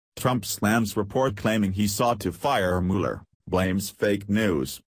Trump slams report claiming he sought to fire Mueller, blames fake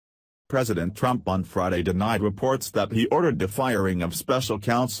news. President Trump on Friday denied reports that he ordered the firing of special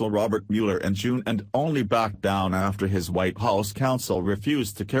counsel Robert Mueller in June and only backed down after his White House counsel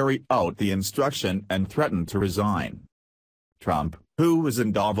refused to carry out the instruction and threatened to resign. Trump, who was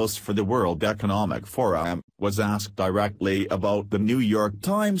in Davos for the World Economic Forum, was asked directly about the New York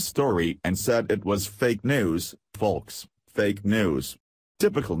Times story and said it was fake news, folks, fake news.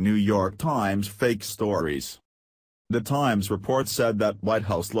 Typical New York Times fake stories. The Times report said that White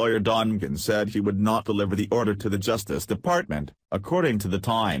House lawyer Don McGahn said he would not deliver the order to the Justice Department, according to the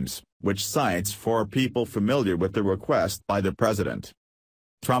Times, which cites 4 people familiar with the request by the president.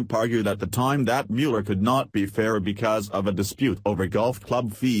 Trump argued at the time that Mueller could not be fired because of a dispute over golf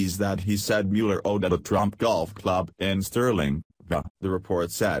club fees that he said Mueller owed at a Trump golf club in Sterling, the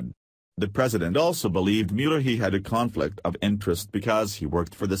report said. The president also believed Mueller he had a conflict of interest because he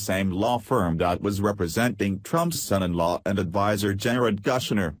worked for the same law firm that was representing Trump's son-in-law and advisor Jared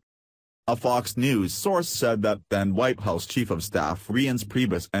Kushner. A Fox News source said that then White House Chief of Staff Reince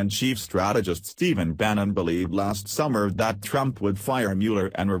Priebus and Chief Strategist Stephen Bannon believed last summer that Trump would fire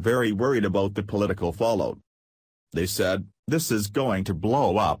Mueller and were very worried about the political fallout. They said, "This is going to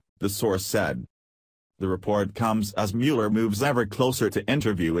blow up," the source said. The report comes as Mueller moves ever closer to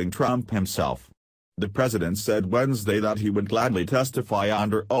interviewing Trump himself. The president said Wednesday that he would gladly testify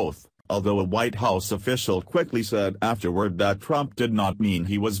under oath, although a White House official quickly said afterward that Trump did not mean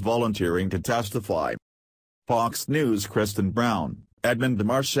he was volunteering to testify. Fox News' Kristen Brown, Edmund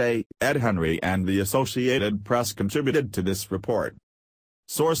DeMarche, Ed Henry and the Associated Press contributed to this report.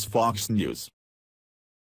 Source: Fox News.